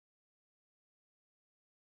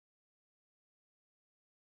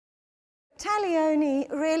Taglioni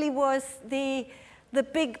really was the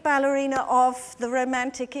big ballerina of the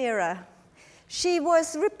Romantic era. She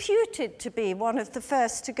was reputed to be one of the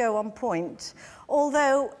first to go on point,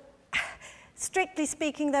 although, strictly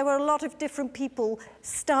speaking, there were a lot of different people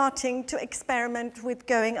starting to experiment with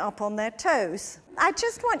going up on their toes. I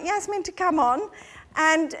just want Yasmine to come on,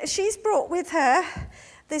 and she's brought with her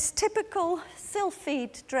this typical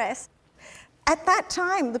Sylphide dress. At that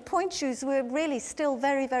time, the point shoes were really still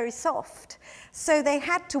very, very soft. So they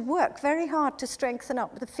had to work very hard to strengthen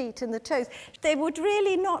up the feet and the toes. They would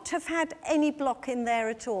really not have had any block in there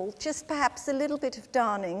at all, just perhaps a little bit of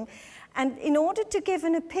darning. And in order to give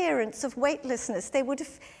an appearance of weightlessness, there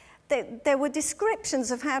were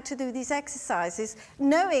descriptions of how to do these exercises,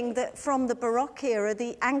 knowing that from the Baroque era,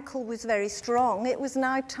 the ankle was very strong. It was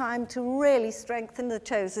now time to really strengthen the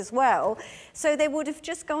toes as well. So they would have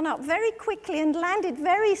just gone up very quickly and landed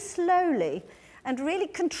very slowly and really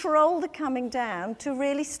control the coming down to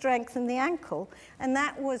really strengthen the ankle. And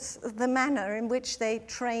that was the manner in which they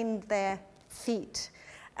trained their feet.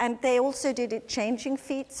 And they also did it changing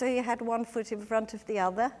feet, so you had one foot in front of the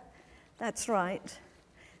other. That's right.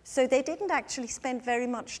 So they didn't actually spend very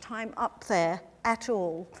much time up there at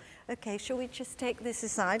all. Okay, shall we just take this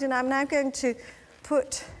aside? And I'm now going to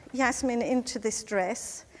put Yasmine into this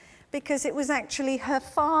dress because it was actually her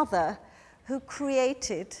father who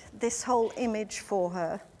created this whole image for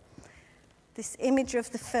her, this image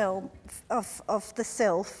of the film, of the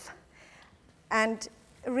Sylph. And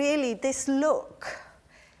really this look,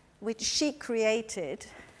 which she created,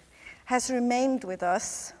 has remained with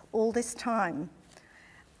us all this time,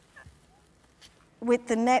 with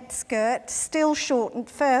the net skirt still shortened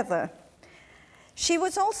further. She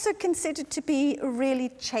was also considered to be really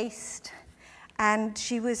chaste, and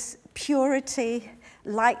she was purity,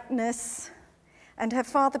 lightness, and her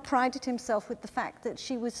father prided himself with the fact that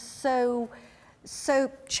she was so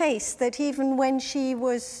chaste that even when she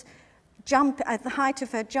was at the height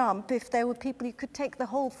of her jump, if there were people, you could take the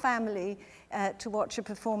whole family to watch a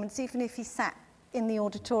performance, even if he sat in the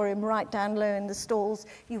auditorium right down low in the stalls,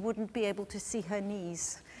 you wouldn't be able to see her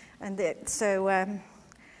knees. And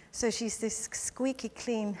so she's this squeaky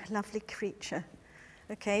clean, lovely creature.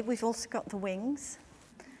 Okay, we've also got the wings,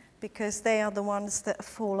 because they are the ones that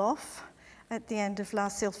fall off at the end of La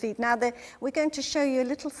Sylphide. Now, we're going to show you a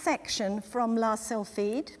little section from La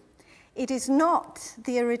Sylphide. It is not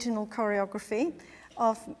the original choreography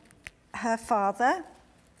of her father,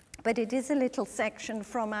 but it is a little section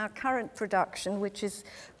from our current production, which is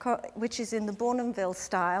in the Bournonville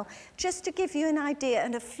style, just to give you an idea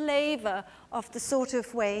and a flavor of the sort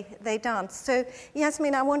of way they dance. So,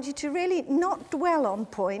 Yasmine, I want you to really not dwell on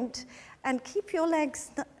point and keep your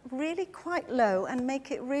legs really quite low and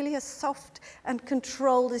make it really as soft and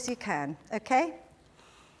controlled as you can, okay?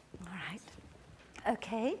 All right.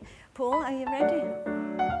 Okay. Paul, are you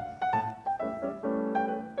ready?